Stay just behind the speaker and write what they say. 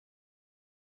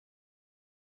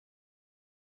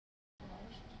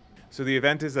So the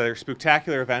event is a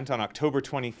spectacular event on October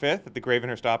 25th at the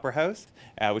Gravenhurst Opera House,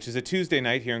 which is a Tuesday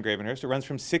night here in Gravenhurst. It runs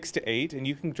from 6 to 8, and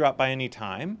you can drop by any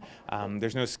time.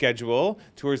 There's no schedule.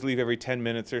 Tours leave every 10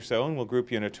 minutes or so, and we'll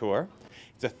group you in a tour.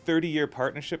 It's a 30-year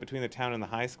partnership between the town and the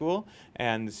high school,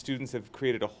 and the students have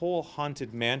created a whole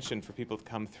haunted mansion for people to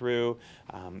come through.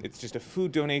 It's just a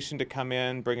food donation to come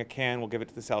in, bring a can, we'll give it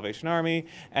to the Salvation Army,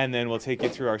 and then we'll take you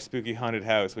through our spooky haunted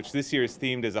house, which this year is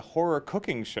themed as a horror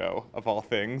cooking show, of all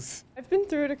things. I've been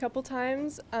through it a couple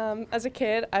times. As a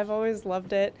kid, I've always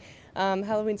loved it.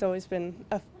 Halloween's always been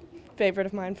a favorite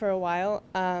of mine for a while.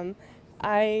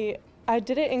 I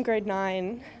did it in grade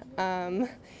 9.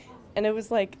 And it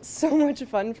was like so much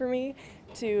fun for me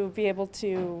to be able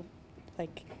to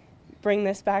like bring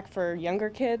this back for younger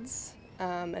kids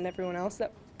and everyone else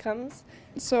that comes.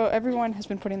 So everyone has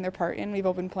been putting their part in. We've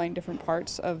all been playing different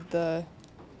parts of the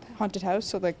haunted house.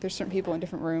 So like there's certain people in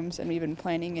different rooms, and we've been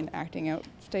planning and acting out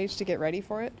stage to get ready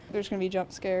for it. There's going to be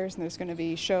jump scares, and there's going to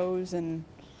be shows and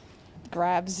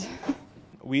grabs.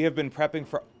 We have been prepping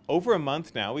for over a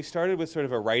month now. We started with sort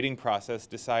of a writing process,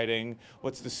 deciding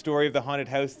what's the story of the haunted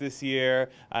house this year,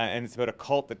 and it's about a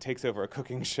cult that takes over a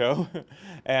cooking show,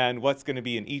 and what's going to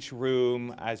be in each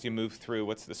room as you move through,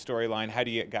 what's the storyline, how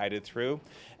do you get guided through.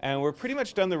 And we're pretty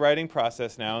much done the writing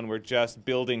process now, and we're just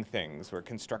building things. We're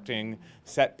constructing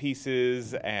set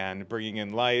pieces and bringing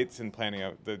in lights and planning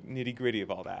out the nitty-gritty of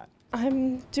all that.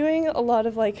 I'm doing a lot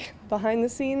of like behind the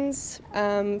scenes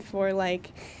for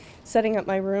like setting up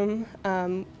my room,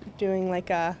 doing like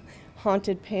a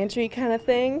haunted pantry kind of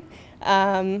thing.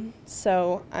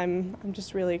 So I'm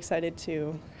just really excited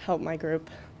to help my group.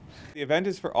 The event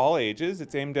is for all ages.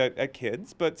 It's aimed at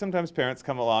kids, but sometimes parents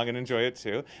come along and enjoy it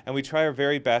too. And we try our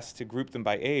very best to group them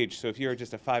by age. So if you're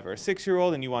just a 5 or a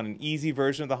 6-year-old and you want an easy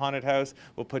version of the haunted house,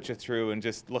 we'll put you through and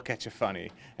just look at you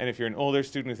funny. And if you're an older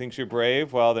student who thinks you're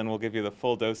brave, well, then we'll give you the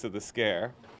full dose of the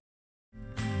scare.